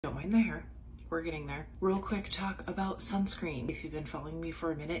Don't mind the hair. We're getting there. Real quick talk about sunscreen. If you've been following me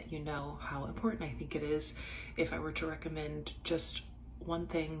for a minute, you know how important I think it is. If I were to recommend just one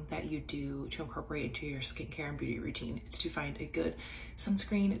thing that you do to incorporate into your skincare and beauty routine, it's to find a good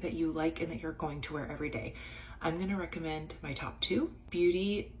sunscreen that you like and that you're going to wear every day. I'm gonna recommend my top two.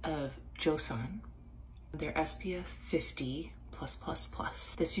 Beauty of Joseon. Their SPF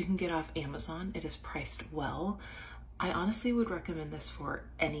 50+++. This you can get off Amazon. It is priced well. I honestly would recommend this for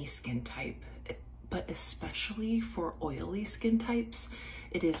any skin type, but especially for oily skin types.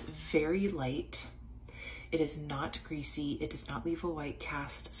 It is very light. It is not greasy. It does not leave a white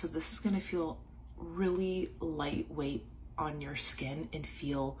cast. So this is gonna feel really lightweight on your skin and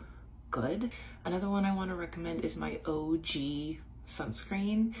feel good. Another one I wanna recommend is my OG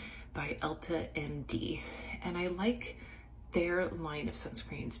sunscreen by Elta MD. And I like their line of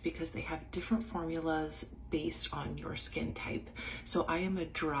sunscreens because they have different formulas based on your skin type. So I am a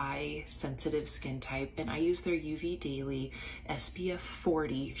dry, sensitive skin type, and I use their UV Daily SPF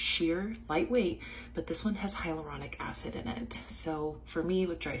 40 sheer, lightweight, but this one has hyaluronic acid in it. So for me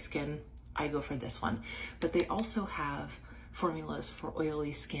with dry skin, I go for this one. But they also have formulas for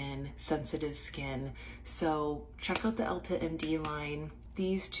oily skin, sensitive skin. So check out the Elta MD line.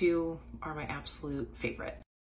 These two are my absolute favorite.